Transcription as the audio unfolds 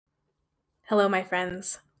Hello, my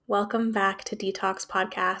friends. Welcome back to Detox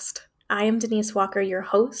Podcast. I am Denise Walker, your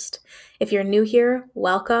host. If you're new here,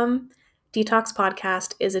 welcome. Detox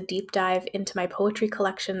Podcast is a deep dive into my poetry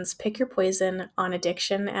collections, Pick Your Poison, on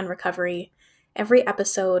addiction and recovery. Every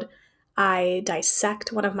episode, I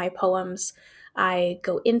dissect one of my poems. I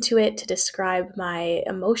go into it to describe my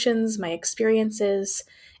emotions, my experiences,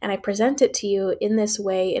 and I present it to you in this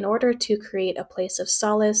way in order to create a place of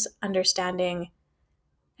solace, understanding,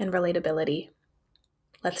 and relatability.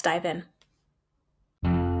 Let's dive in.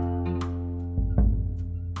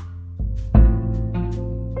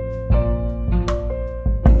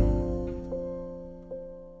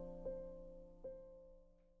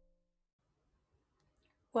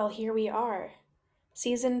 Well, here we are.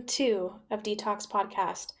 Season 2 of Detox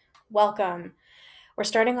Podcast. Welcome. We're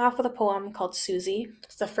starting off with a poem called Susie.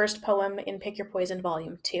 It's the first poem in Pick Your Poison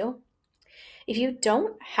Volume 2. If you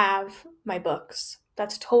don't have my books,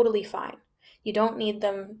 that's totally fine. You don't need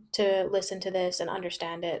them to listen to this and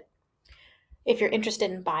understand it. If you're interested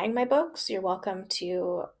in buying my books, you're welcome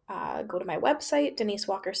to go to my website,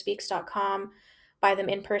 denisewalkerspeaks.com, buy them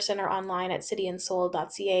in person or online at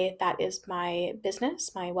cityandsoul.ca. That is my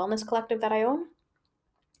business, my wellness collective that I own.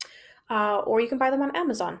 Or you can buy them on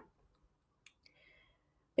Amazon.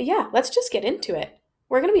 But yeah, let's just get into it.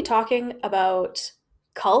 We're going to be talking about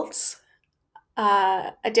cults,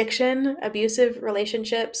 addiction, abusive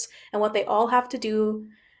relationships, and what they all have to do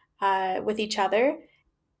with each other.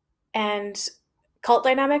 And cult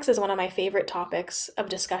dynamics is one of my favorite topics of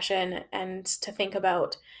discussion and to think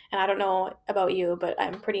about. And I don't know about you, but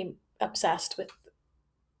I'm pretty obsessed with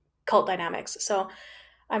cult dynamics. So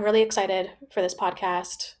I'm really excited for this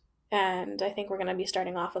podcast. And I think we're going to be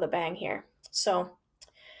starting off with a bang here. So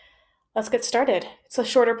let's get started. It's a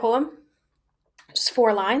shorter poem, just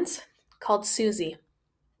 4 lines, called Susie.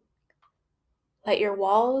 Let your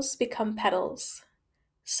walls become petals,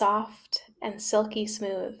 soft and silky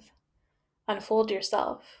smooth. Unfold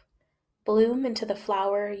yourself. Bloom into the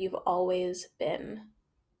flower you've always been.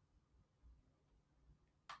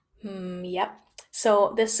 Yep.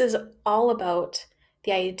 So this is all about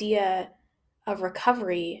the idea of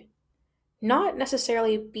recovery, not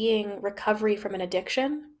necessarily being recovery from an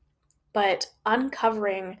addiction, but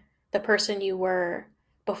uncovering the person you were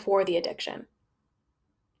before the addiction.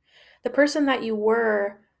 The person that you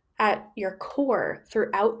were at your core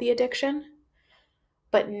throughout the addiction,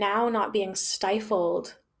 but now not being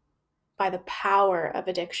stifled by the power of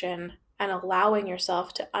addiction and allowing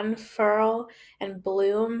yourself to unfurl and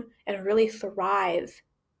bloom and really thrive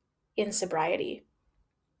in sobriety.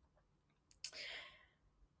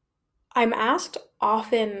 I'm asked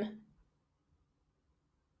often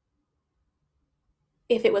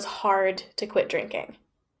if it was hard to quit drinking.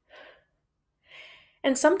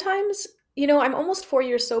 And sometimes, I'm almost 4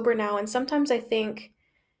 years sober now, and sometimes I think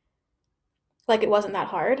like it wasn't that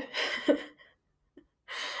hard.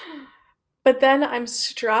 But then I'm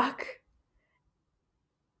struck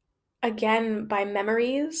again by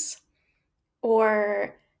memories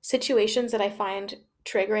or situations that I find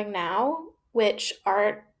triggering now, which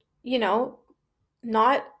are,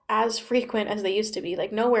 not as frequent as they used to be,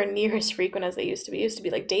 like nowhere near as frequent as they used to be. It used to be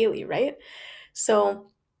like daily, right? So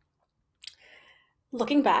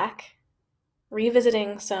looking back,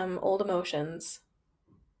 revisiting some old emotions,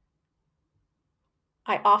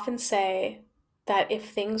 I often say that if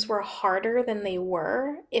things were harder than they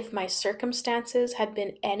were, if my circumstances had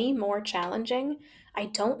been any more challenging, I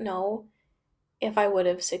don't know if I would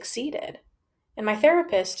have succeeded. And my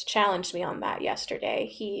therapist challenged me on that yesterday.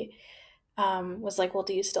 He was like, "Well,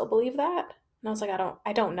 do you still believe that?" And I was like,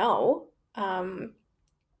 I don't know."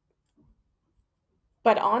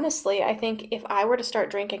 But honestly, I think if I were to start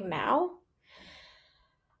drinking now,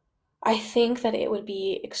 I think that it would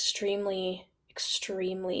be extremely,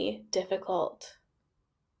 extremely difficult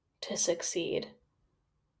to succeed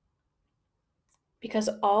because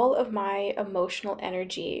all of my emotional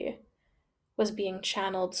energy was being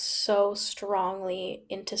channeled so strongly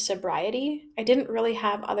into sobriety. I didn't really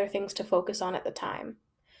have other things to focus on at the time,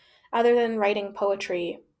 other than writing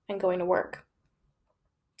poetry and going to work.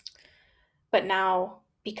 But now,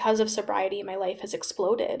 because of sobriety, my life has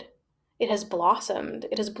exploded. It has blossomed.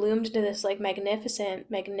 It has bloomed into this like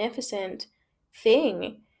magnificent, magnificent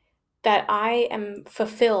thing that I am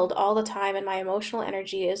fulfilled all the time, and my emotional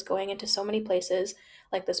energy is going into so many places,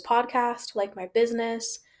 like this podcast, like my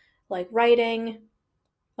business, like writing,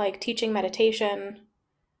 like teaching meditation,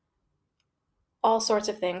 all sorts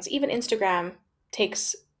of things. Even Instagram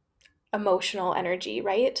takes emotional energy,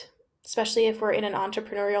 right? Especially if we're in an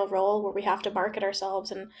entrepreneurial role where we have to market ourselves,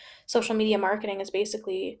 and social media marketing is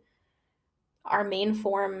basically our main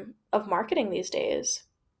form of marketing these days.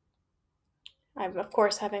 I'm, of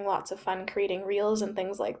course, having lots of fun creating reels and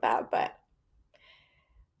things like that, but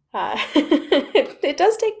it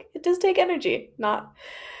does take energy. Not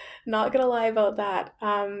gonna lie about that.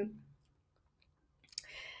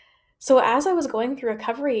 So as I was going through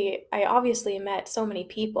recovery, I obviously met so many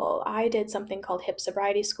people. I did something called HIP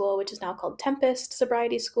Sobriety School, which is now called Tempest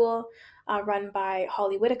Sobriety School, run by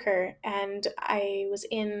Holly Whitaker, and I was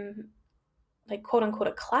in like quote unquote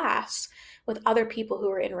a class with other people who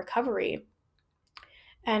were in recovery.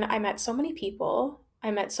 And I met so many people.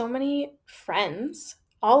 I met so many friends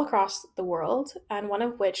all across the world, and one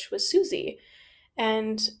of which was Susie.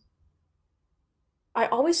 And I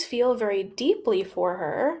always feel very deeply for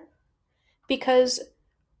her because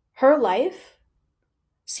her life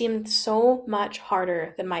seemed so much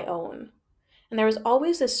harder than my own. And there was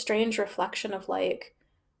always this strange reflection of like,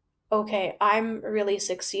 okay, I'm really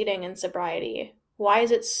succeeding in sobriety. Why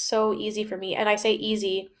is it so easy for me? And I say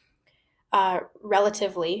easy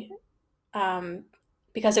relatively, um,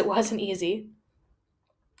 because it wasn't easy,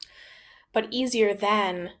 but easier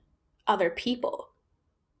than other people.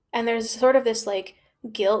 And there's sort of this like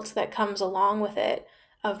guilt that comes along with it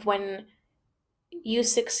of when you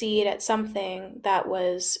succeed at something that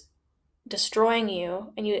was destroying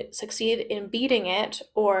you and you succeed in beating it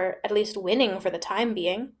or at least winning for the time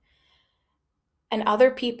being, and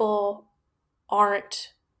other people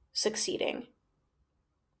aren't succeeding.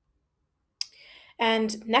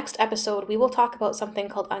 And next episode, we will talk about something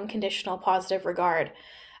called unconditional positive regard.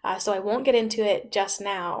 So I won't get into it just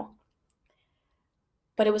now,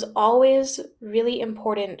 but it was always really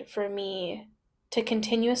important for me to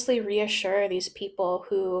continuously reassure these people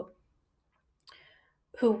who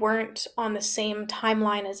weren't on the same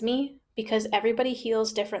timeline as me, because everybody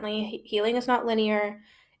heals differently. Healing is not linear,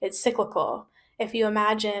 it's cyclical. If you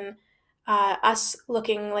imagine us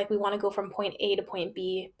looking like we want to go from point A to point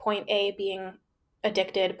B, point A being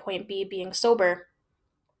addicted, point B being sober,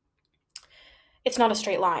 it's not a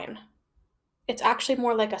straight line. It's actually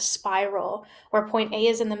more like a spiral where point A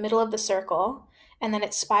is in the middle of the circle and then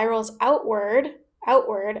it spirals outward,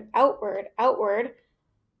 outward, outward, outward,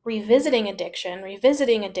 revisiting addiction,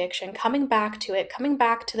 coming back to it, coming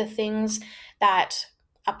back to the things that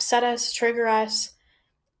upset us, trigger us,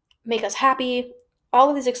 make us happy. All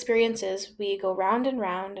of these experiences, we go round and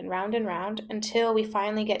round and round and round until we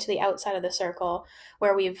finally get to the outside of the circle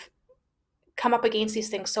where we've come up against these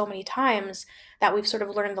things so many times that we've sort of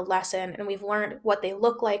learned the lesson and we've learned what they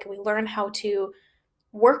look like and we learn how to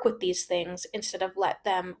work with these things instead of let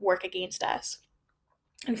them work against us.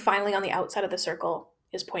 And finally, on the outside of the circle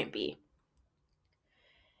is point B.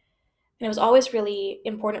 And it was always really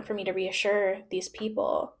important for me to reassure these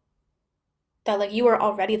people that, like, you are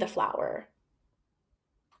already the flower.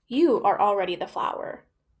 You are already the flower.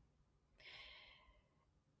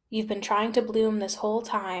 You've been trying to bloom this whole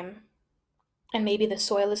time, and maybe the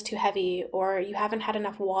soil is too heavy, or you haven't had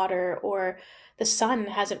enough water, or the sun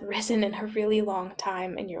hasn't risen in a really long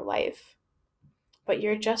time in your life. But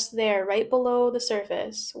you're just there, right below the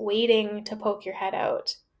surface, waiting to poke your head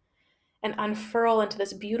out and unfurl into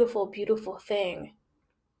this beautiful, beautiful thing.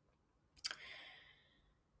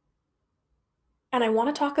 And I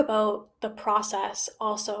want to talk about the process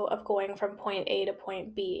also of going from point A to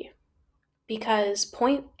point B, because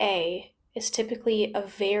point A is typically a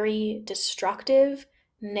very destructive,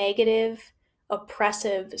 negative,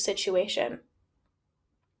 oppressive situation.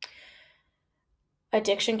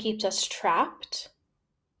 Addiction keeps us trapped,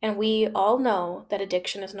 and we all know that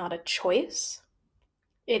addiction is not a choice.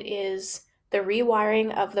 It is the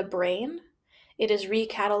rewiring of the brain. It is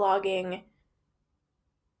recataloguing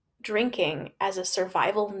drinking as a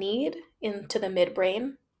survival need into the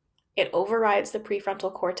midbrain. It overrides the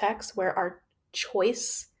prefrontal cortex where our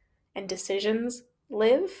choice and decisions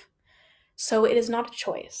live. So it is not a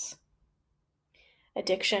choice.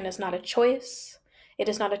 Addiction is not a choice. It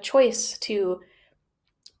is not a choice to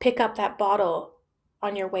pick up that bottle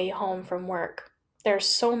on your way home from work. There are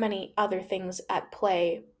so many other things at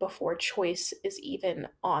play before choice is even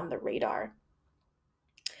on the radar.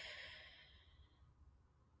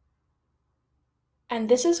 And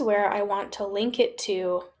this is where I want to link it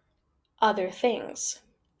to other things.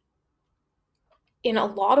 In a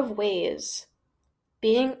lot of ways,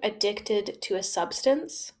 being addicted to a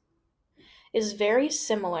substance is very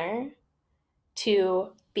similar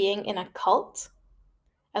to being in a cult,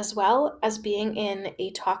 as well as being in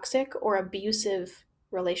a toxic or abusive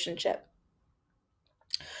relationship,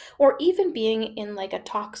 or even being in like a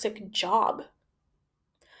toxic job.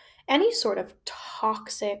 Any sort of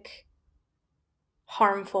toxic,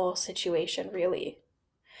 harmful situation, really.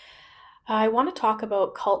 I want to talk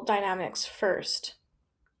about cult dynamics first.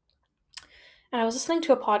 And I was listening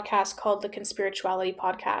to a podcast called the Conspirituality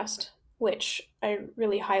Podcast, which I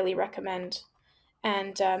really highly recommend.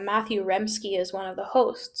 And Matthew Remski is one of the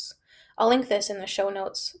hosts. I'll link this in the show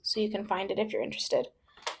notes so you can find it if you're interested.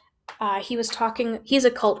 He's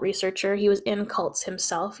a cult researcher. He was in cults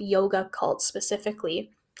himself, yoga cults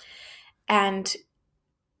specifically. And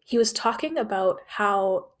he was talking about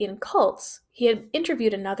how in cults, he had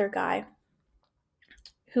interviewed another guy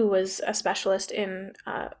who was a specialist in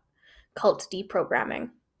cult deprogramming.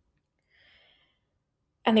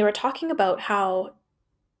 And they were talking about how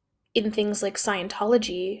in things like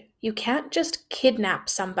Scientology, you can't just kidnap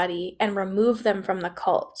somebody and remove them from the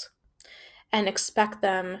cult and expect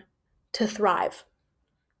them to thrive.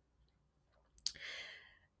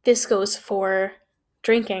 This goes for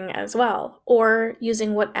drinking as well, or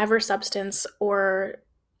using whatever substance or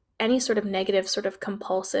any sort of negative, sort of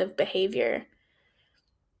compulsive behavior,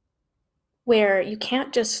 where you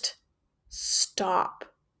can't just stop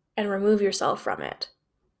and remove yourself from it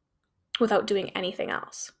without doing anything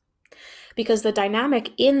else. Because the dynamic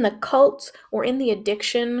in the cult or in the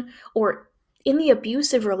addiction or in the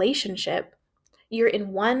abusive relationship, you're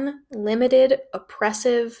in one limited,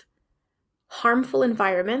 oppressive, harmful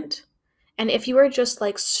environment. And if you are just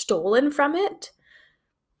like stolen from it,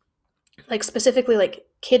 like specifically like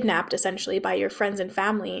kidnapped essentially by your friends and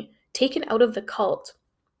family, taken out of the cult,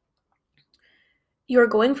 you're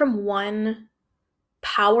going from one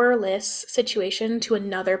powerless situation to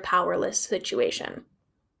another powerless situation.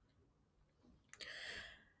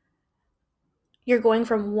 You're going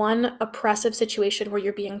from one oppressive situation where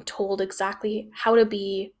you're being told exactly how to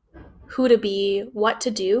be, who to be, what to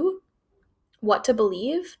do, what to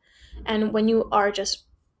believe. And when you are just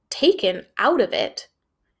taken out of it,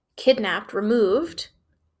 kidnapped, removed,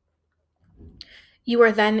 you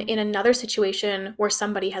are then in another situation where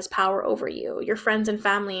somebody has power over you. Your friends and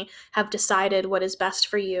family have decided what is best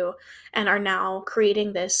for you and are now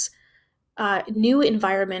creating this new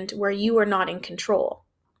environment where you are not in control.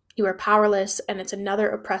 You are powerless, and it's another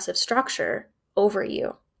oppressive structure over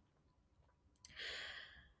you.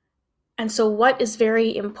 And so, what is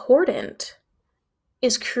very important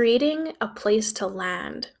is creating a place to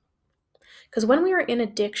land. Because when we are in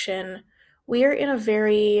addiction, we are in a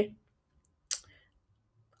very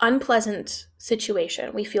unpleasant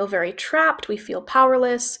situation. We feel very trapped, we feel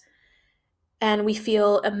powerless, and we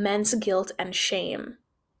feel immense guilt and shame.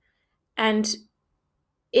 And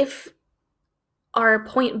if our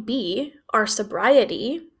point B, our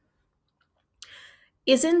sobriety,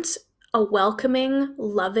 isn't a welcoming,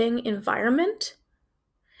 loving environment,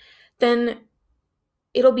 then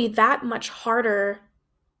it'll be that much harder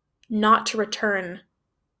not to return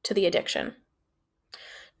to the addiction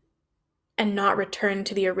and not return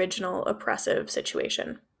to the original oppressive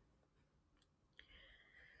situation.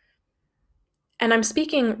 And I'm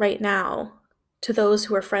speaking right now to those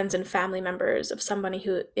who are friends and family members of somebody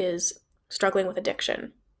who is struggling with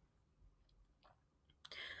addiction.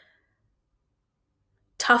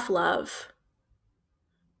 Tough love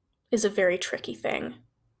is a very tricky thing,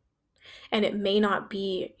 and it may not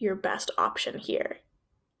be your best option here.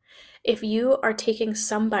 If you are taking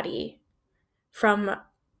somebody from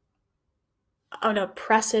an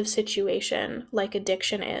oppressive situation like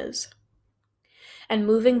addiction is and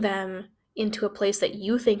moving them into a place that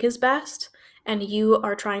you think is best, and you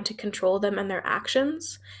are trying to control them and their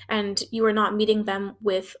actions, and you are not meeting them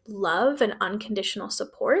with love and unconditional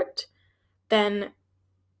support, then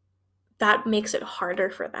that makes it harder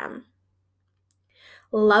for them.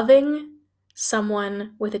 Loving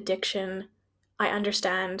someone with addiction, I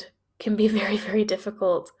understand, can be very, very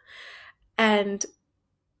difficult. And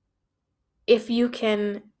if you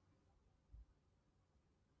can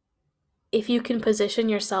position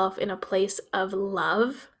yourself in a place of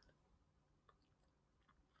love,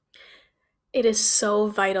 it is so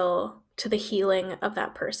vital to the healing of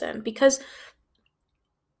that person, because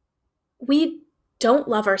we don't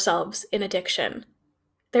love ourselves in addiction.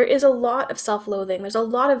 There is a lot of self-loathing. There's a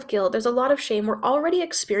lot of guilt. There's a lot of shame. We're already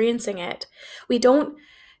experiencing it. We don't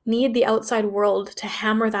need the outside world to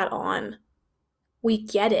hammer that on. We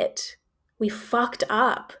get it. We fucked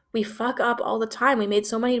up. We fuck up all the time. We made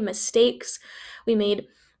so many mistakes. We've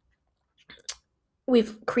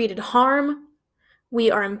created harm.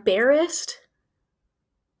 We are embarrassed.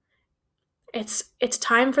 It's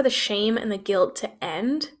time for the shame and the guilt to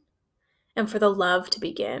end and for the love to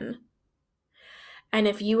begin. And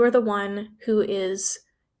if you are the one who is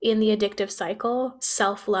in the addictive cycle,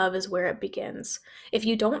 self-love is where it begins. If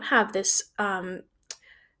you don't have this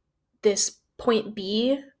this point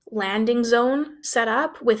B, landing zone set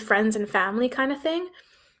up with friends and family kind of thing,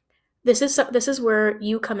 this is where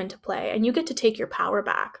you come into play, and you get to take your power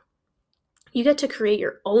back. You get to create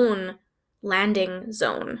your own landing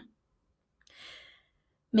zone.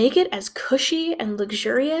 Make it as cushy and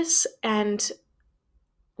luxurious and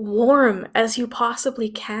warm as you possibly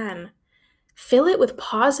can. Fill it with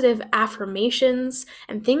positive affirmations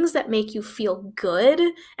and things that make you feel good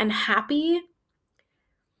and happy.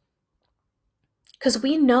 Because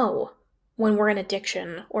we know when we're in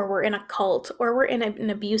addiction, or we're in a cult, or we're in an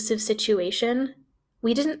abusive situation,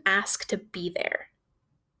 we didn't ask to be there.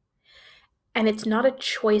 And it's not a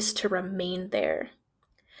choice to remain there.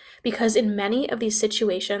 Because in many of these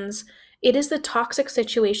situations, it is the toxic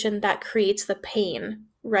situation that creates the pain,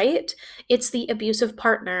 right? It's the abusive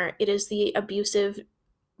partner. It is the abusive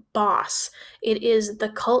boss. It is the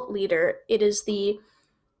cult leader. It is the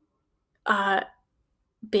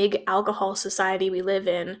big alcohol society we live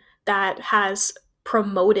in that has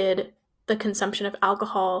promoted the consumption of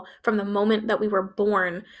alcohol from the moment that we were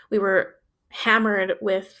born. We were hammered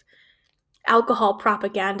with alcohol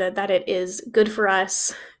propaganda that it is good for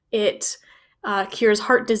us. It cures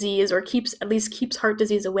heart disease, or at least keeps heart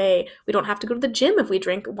disease away. We don't have to go to the gym if we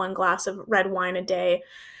drink 1 glass of red wine a day.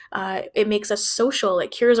 It makes us social.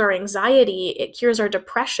 It cures our anxiety. It cures our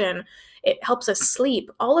depression. It helps us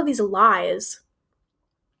sleep. All of these lies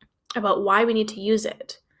about why we need to use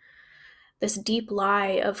it. This deep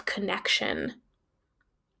lie of connection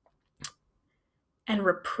and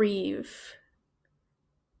reprieve.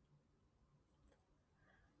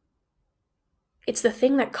 It's the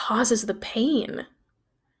thing that causes the pain.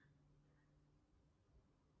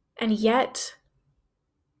 And yet,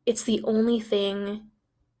 it's the only thing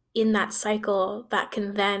in that cycle that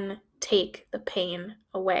can then take the pain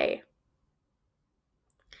away.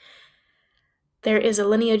 There is a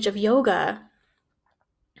lineage of yoga,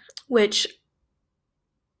 which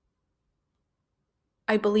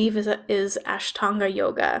I believe is Ashtanga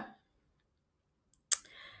yoga,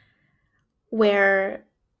 where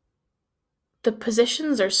the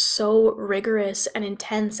positions are so rigorous and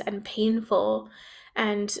intense and painful,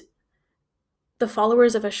 and the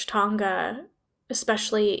followers of Ashtanga,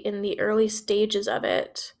 especially in the early stages of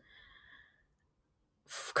it,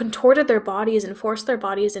 contorted their bodies and forced their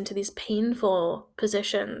bodies into these painful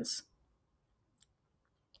positions.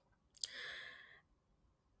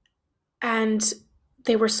 And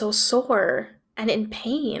they were so sore and in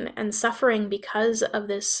pain and suffering because of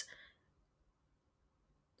this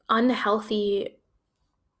unhealthy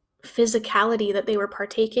physicality that they were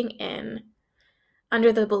partaking in,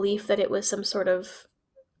 under the belief that it was some sort of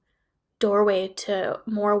doorway to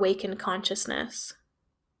more awakened consciousness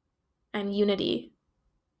and unity.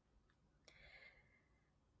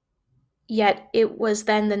 Yet it was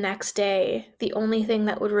then the next day, the only thing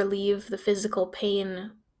that would relieve the physical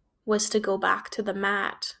pain was to go back to the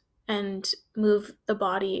mat and move the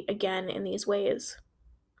body again in these ways.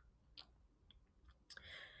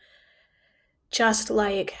 Just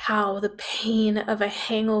like how the pain of a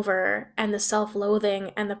hangover and the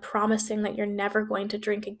self-loathing and the promising that you're never going to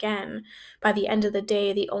drink again, by the end of the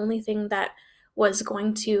day, the only thing that was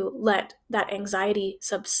going to let that anxiety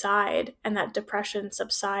subside and that depression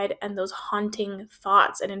subside and those haunting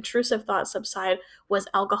thoughts and intrusive thoughts subside was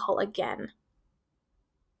alcohol again.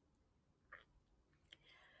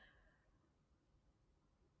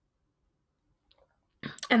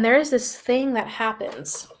 And there is this thing that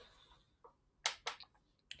happens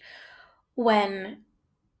when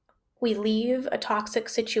we leave a toxic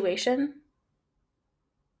situation.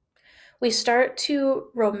 We start to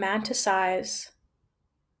romanticize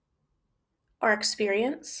our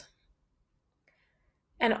experience,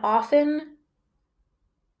 and often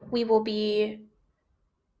we will be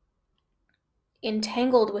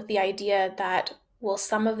entangled with the idea that, well,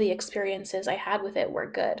 some of the experiences I had with it were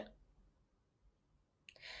good.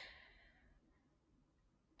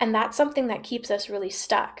 And that's something that keeps us really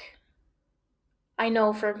stuck. I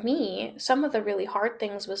know for me, some of the really hard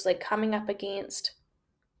things was like coming up against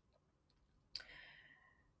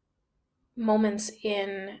moments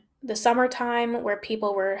in the summertime where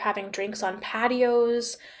people were having drinks on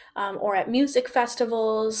patios, or at music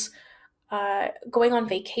festivals, going on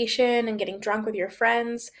vacation and getting drunk with your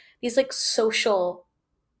friends. These like social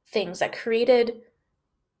things that created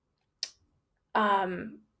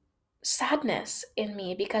sadness in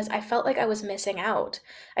me, because I felt like I was missing out.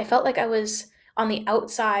 I felt like I was on the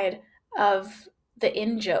outside of the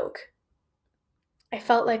in joke. I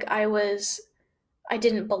felt like I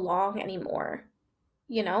didn't belong anymore,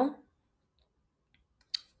 you know?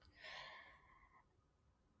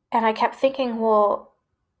 And I kept thinking, well,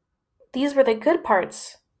 these were the good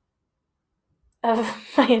parts of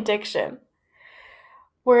my addiction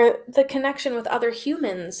were the connection with other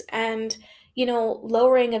humans and,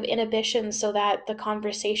 lowering of inhibitions so that the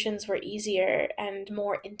conversations were easier and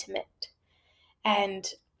more intimate. And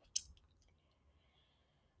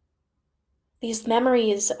these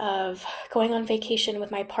memories of going on vacation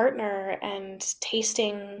with my partner and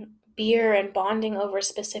tasting beer and bonding over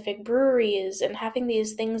specific breweries and having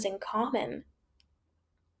these things in common.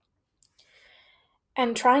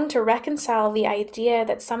 And trying to reconcile the idea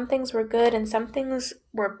that some things were good and some things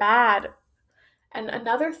were bad. And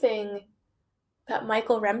another thing that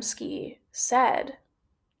Michael Remski said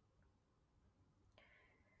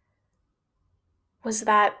was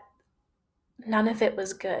that none of it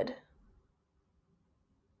was good.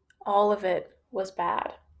 All of it was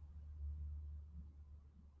bad.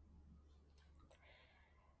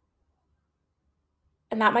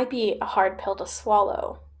 And that might be a hard pill to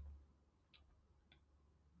swallow.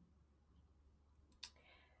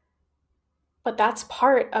 But that's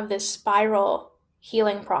part of this spiral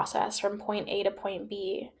healing process from point A to point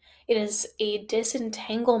B. It is a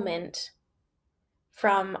disentanglement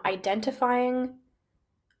from identifying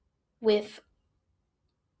with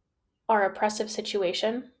our oppressive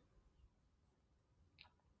situation,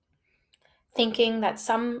 thinking that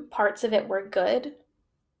some parts of it were good,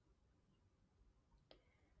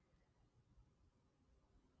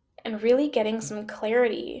 and really getting some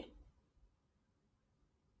clarity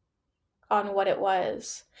on what it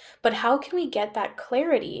was. But how can we get that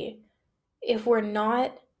clarity if we're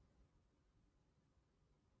not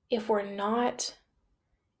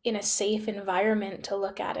in a safe environment to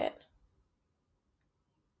look at it?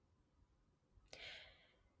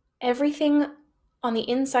 Everything on the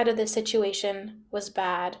inside of this situation was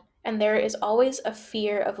bad, and there is always a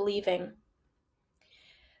fear of leaving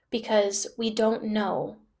because we don't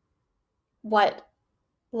know what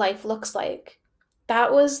life looks like.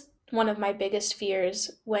 That was one of my biggest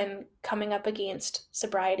fears when coming up against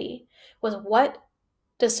sobriety, was what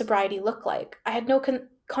does sobriety look like? I had no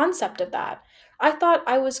concept of that. I thought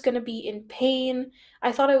I was going to be in pain.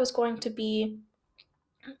 I thought I was going to be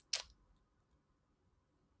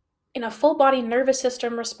in a full body nervous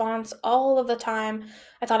system response all of the time.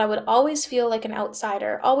 I thought I would always feel like an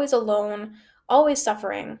outsider, always alone, always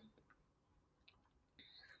suffering,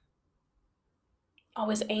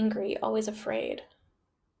 always angry, always afraid.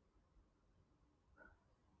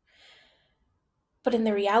 But in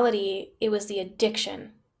the reality, it was the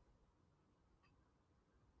addiction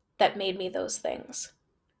that made me those things.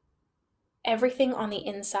 Everything on the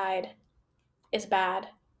inside is bad,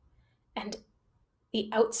 and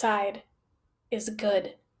the outside is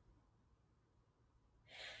good.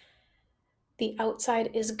 The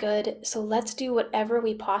outside is good, so let's do whatever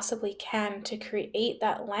we possibly can to create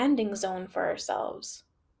that landing zone for ourselves.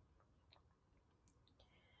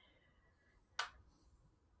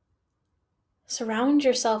 Surround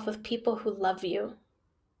yourself with people who love you.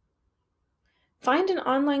 Find an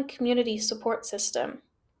online community support system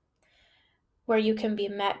where you can be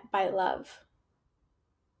met by love.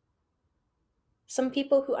 Some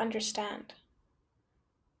people who understand.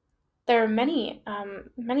 There are many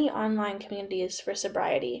online communities for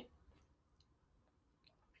sobriety.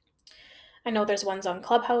 I know there's ones on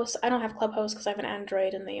Clubhouse. I don't have Clubhouse because I have an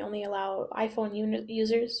Android and they only allow iPhone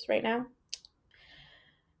users right now.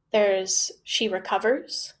 There's She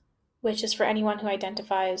Recovers, which is for anyone who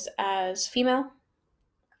identifies as female,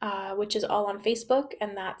 which is all on Facebook,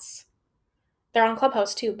 and they're on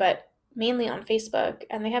Clubhouse too, but mainly on Facebook,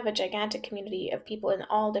 and they have a gigantic community of people in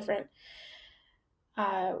all different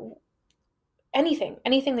anything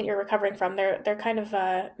that you're recovering from. Their kind of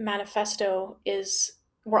manifesto is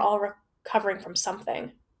we're all recovering from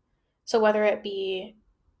something. So whether it be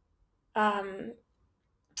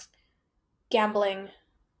gambling,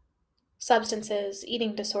 substances,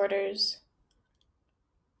 eating disorders,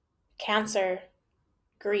 cancer,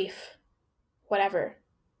 grief, whatever,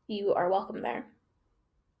 you are welcome there.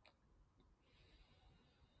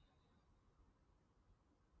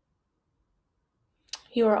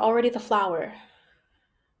 You are already the flower,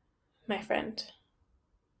 my friend.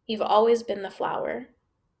 You've always been the flower.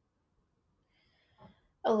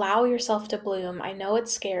 Allow yourself to bloom. I know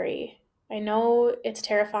it's scary. I know it's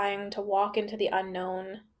terrifying to walk into the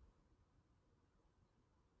unknown.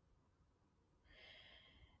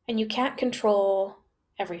 And you can't control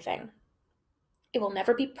everything. It will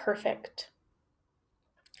never be perfect.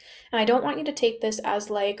 And I don't want you to take this as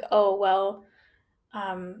like, oh, well,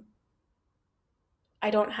 I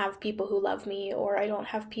don't have people who love me, or I don't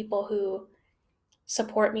have people who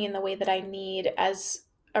support me in the way that I need as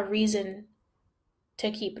a reason to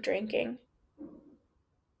keep drinking.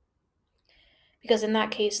 because in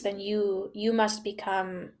that case, then you must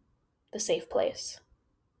become the safe place.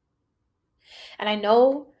 And I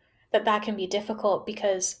know that that can be difficult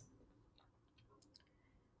because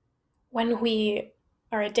when we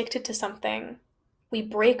are addicted to something, we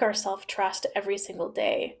break our self trust every single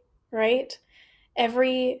day, right?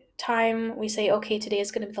 Every time we say, okay, today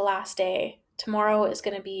is going to be the last day, tomorrow is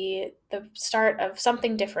going to be the start of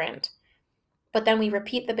something different, but then we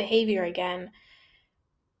repeat the behavior again,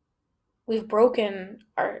 we've broken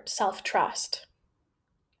our self trust.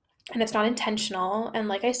 And it's not intentional. And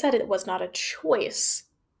like I said, it was not a choice.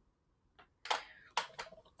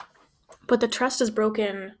 But the trust is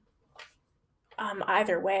broken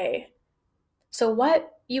either way. So,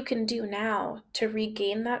 what you can do now to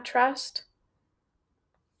regain that trust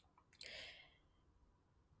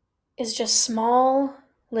is just small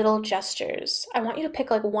little gestures. I want you to pick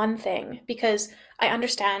like one thing because I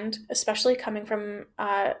understand, especially coming from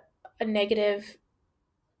a negative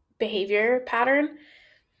behavior pattern,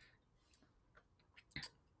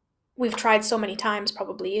 we've tried so many times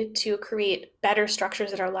probably to create better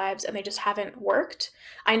structures in our lives and they just haven't worked.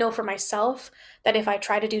 I know for myself that if I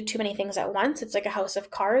try to do too many things at once, it's like a house of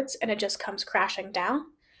cards and it just comes crashing down.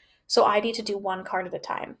 So I need to do one card at a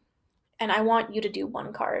time. And I want you to do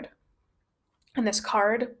one card. And this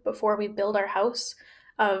card, before we build our house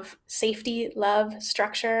of safety, love,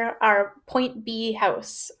 structure, our point B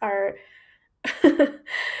house, our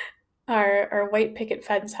our white picket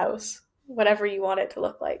fence house, whatever you want it to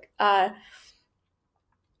look like.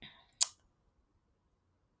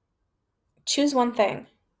 Choose one thing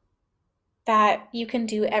that you can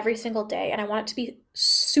do every single day, and I want it to be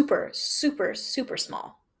super, super, super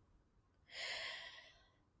small.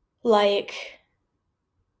 Like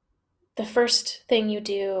the first thing you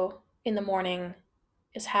do in the morning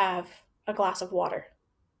is have a glass of water.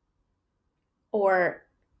 Or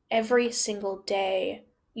every single day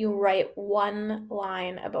you write one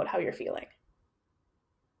line about how you're feeling.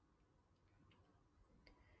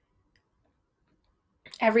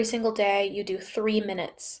 Every single day you do 3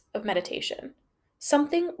 minutes of meditation.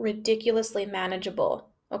 Something ridiculously manageable,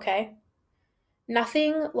 okay?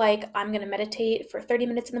 Nothing like I'm going to meditate for 30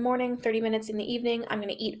 minutes in the morning, 30 minutes in the evening. I'm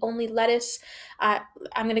going to eat only lettuce. I'm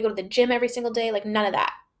going to go to the gym every single day. Like none of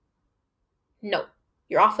that. No,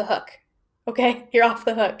 you're off the hook. Okay? You're off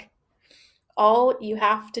the hook. All you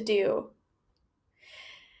have to do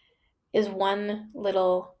is one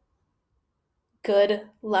little good,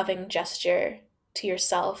 loving gesture to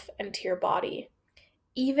yourself and to your body.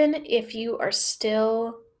 Even if you are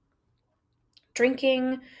still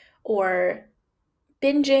drinking or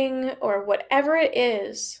binging or whatever it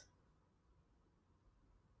is,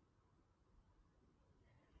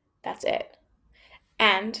 that's it.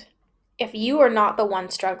 And if you are not the one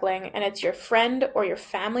struggling and it's your friend or your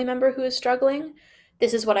family member who is struggling,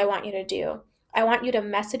 this is what I want you to do. I want you to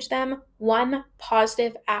message them one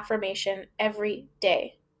positive affirmation every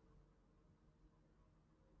day.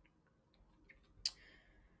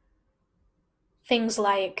 Things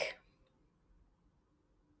like,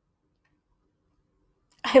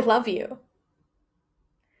 I love you,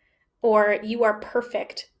 or you are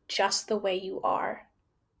perfect just the way you are.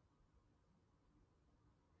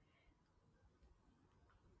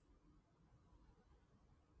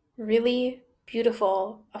 Really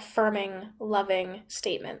beautiful, affirming, loving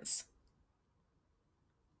statements.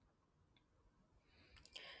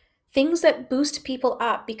 Things that boost people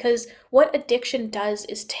up because what addiction does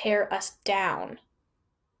is tear us down.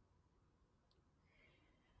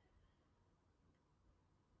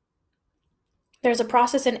 There's a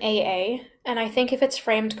process in AA, and I think if it's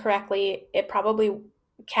framed correctly, it probably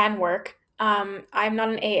can work. I'm not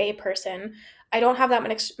an AA person. I don't have that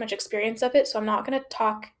much experience of it, so I'm not going to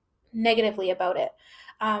talk negatively about it.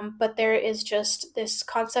 But there is just this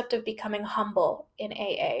concept of becoming humble in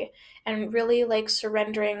AA and really like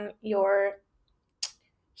surrendering your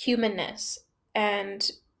humanness and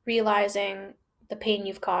realizing the pain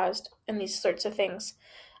you've caused and these sorts of things.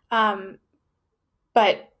 Um,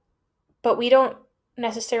 but we don't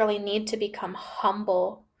necessarily need to become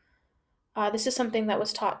humble. This is something that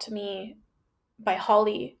was taught to me by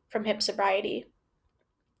Holly from Hip Sobriety,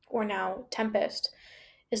 or now Tempest,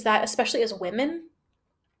 is that especially as women,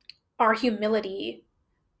 our humility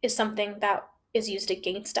is something that is used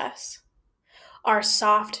against us. Our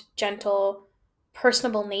soft, gentle,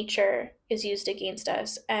 personable nature is used against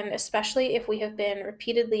us. And especially if we have been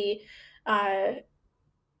repeatedly uh,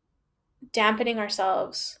 dampening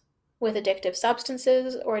ourselves with addictive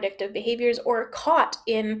substances or addictive behaviors or caught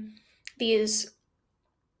in these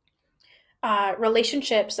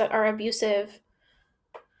relationships that are abusive,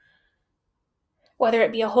 whether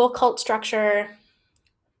it be a whole cult structure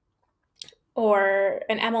or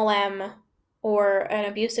an MLM or an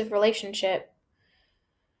abusive relationship,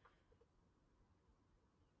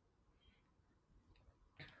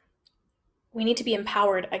 we need to be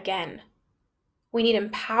empowered again. We need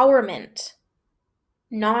empowerment,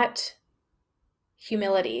 not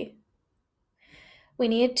humility. We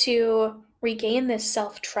need to regain this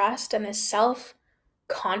self-trust and this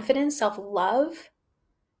self-confidence, self-love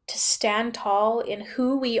to stand tall in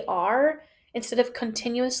who we are instead of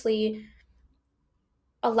continuously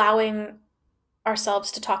allowing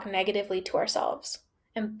ourselves to talk negatively to ourselves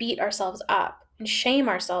and beat ourselves up and shame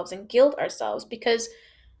ourselves and guilt ourselves, because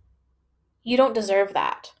you don't deserve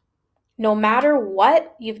that. No matter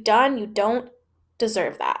what you've done, you don't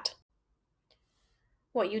deserve that.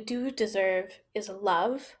 What you do deserve is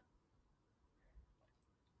love,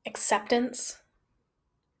 acceptance,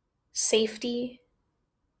 safety,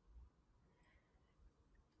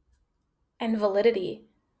 and validity,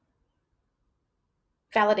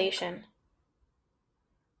 validation.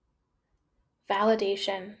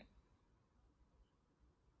 Validation.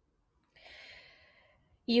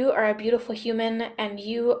 You are a beautiful human and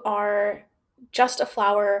you are just a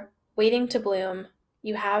flower waiting to bloom.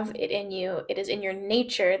 You have it in you. It is in your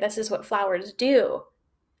nature. This is what flowers do.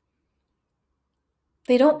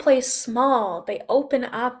 They don't play small. They open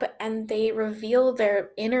up and they reveal their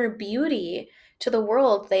inner beauty to the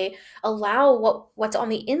world. They allow what's on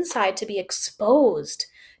the inside to be exposed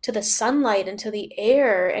to the sunlight and to the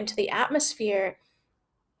air and to the atmosphere.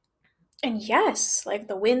 And yes, like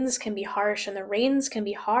the winds can be harsh and the rains can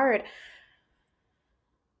be hard,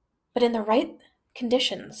 but in the right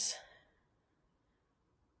conditions,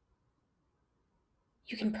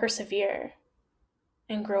 you can persevere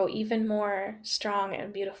and grow even more strong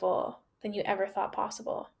and beautiful than you ever thought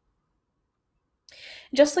possible.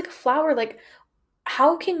 Just like a flower, like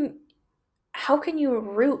how can you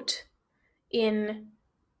root in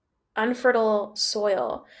unfertile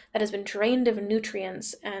soil that has been drained of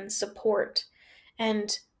nutrients and support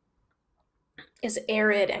and is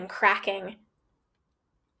arid and cracking?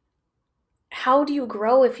 How do you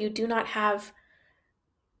grow if you do not have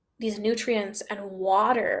these nutrients and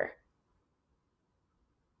water?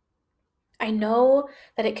 I know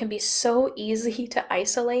that it can be so easy to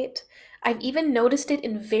isolate. I've even noticed it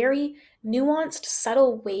in very nuanced,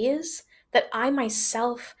 subtle ways that I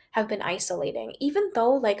myself have been isolating. Even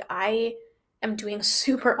though, like, I am doing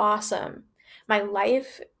super awesome, my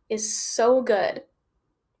life is so good,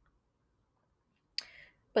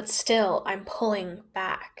 but still, I'm pulling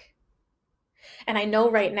back. And I know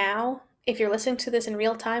right now, if you're listening to this in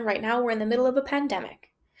real time, right now we're in the middle of a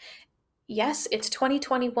pandemic. Yes, it's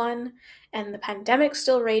 2021 and the pandemic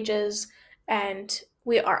still rages and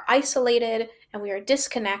we are isolated and we are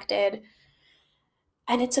disconnected,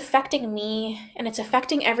 and it's affecting me and it's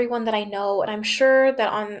affecting everyone that I know, and I'm sure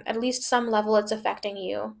that on at least some level it's affecting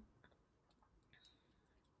you,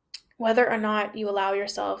 whether or not you allow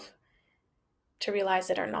yourself to realize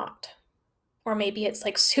it or not. Or maybe it's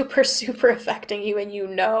like super, super affecting you and you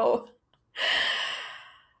know.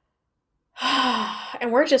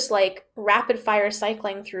 And we're just like rapid fire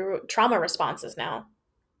cycling through trauma responses now.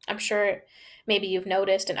 I'm sure maybe you've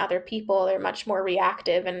noticed in other people they're much more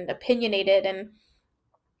reactive and opinionated and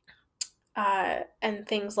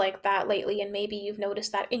things like that lately, and maybe you've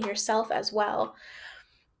noticed that in yourself as well.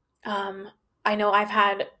 Um, I know I've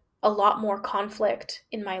had a lot more conflict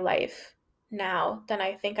in my life now than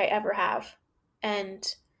I think I ever have,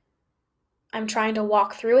 and I'm trying to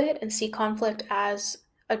walk through it and see conflict as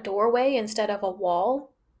a doorway instead of a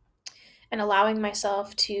wall, and allowing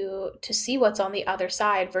myself to see what's on the other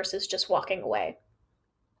side versus just walking away.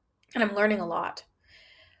 And I'm learning a lot.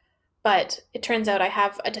 But it turns out I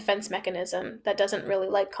have a defense mechanism that doesn't really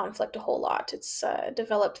like conflict a whole lot. It's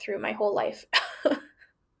developed through my whole life.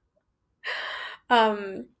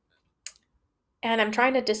 um, and I'm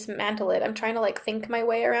trying to dismantle it. I'm trying to like think my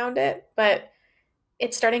way around it, but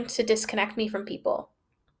it's starting to disconnect me from people.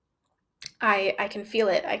 I can feel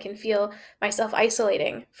it. I can feel myself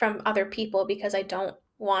isolating from other people because I don't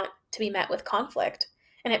want to be met with conflict.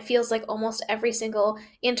 And it feels like almost every single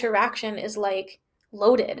interaction is like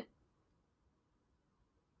loaded.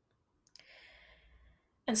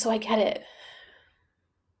 And so I get it.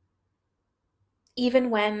 Even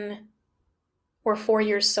when we're 4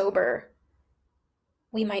 years sober,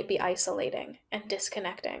 we might be isolating and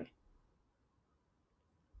disconnecting.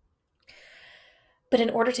 But in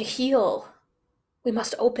order to heal, we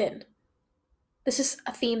must open. This is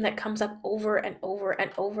a theme that comes up over and over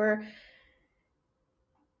and over.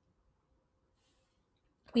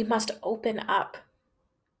 We must open up.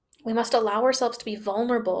 We must allow ourselves to be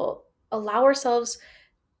vulnerable, allow ourselves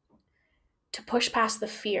to push past the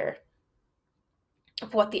fear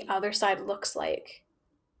of what the other side looks like,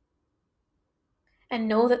 and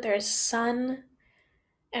know that there is sun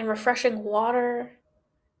and refreshing water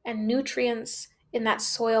and nutrients in that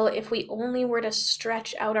soil if we only were to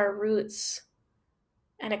stretch out our roots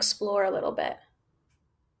and explore a little bit.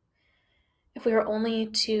 If we were only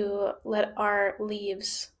to let our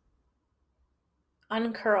leaves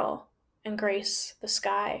uncurl and grace the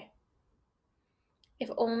sky. If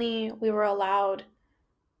only we were allowed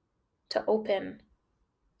to open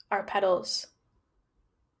our petals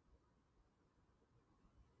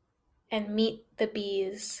and meet the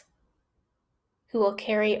bees who will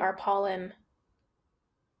carry our pollen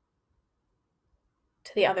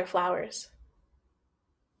to the other flowers.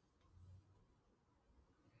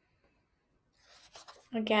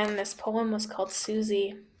 Again, this poem was called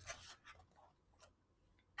Susie.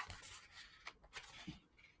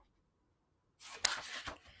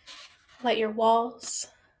 Let your walls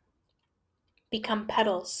become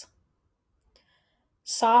petals,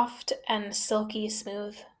 soft and silky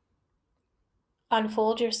smooth.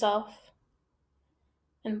 Unfold yourself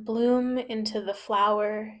and bloom into the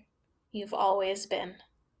flower you've always been.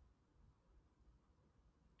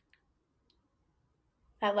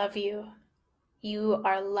 I love you. You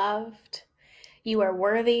are loved. You are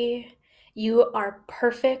worthy. You are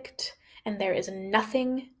perfect. And there is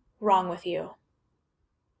nothing wrong with you.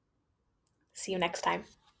 See you next time.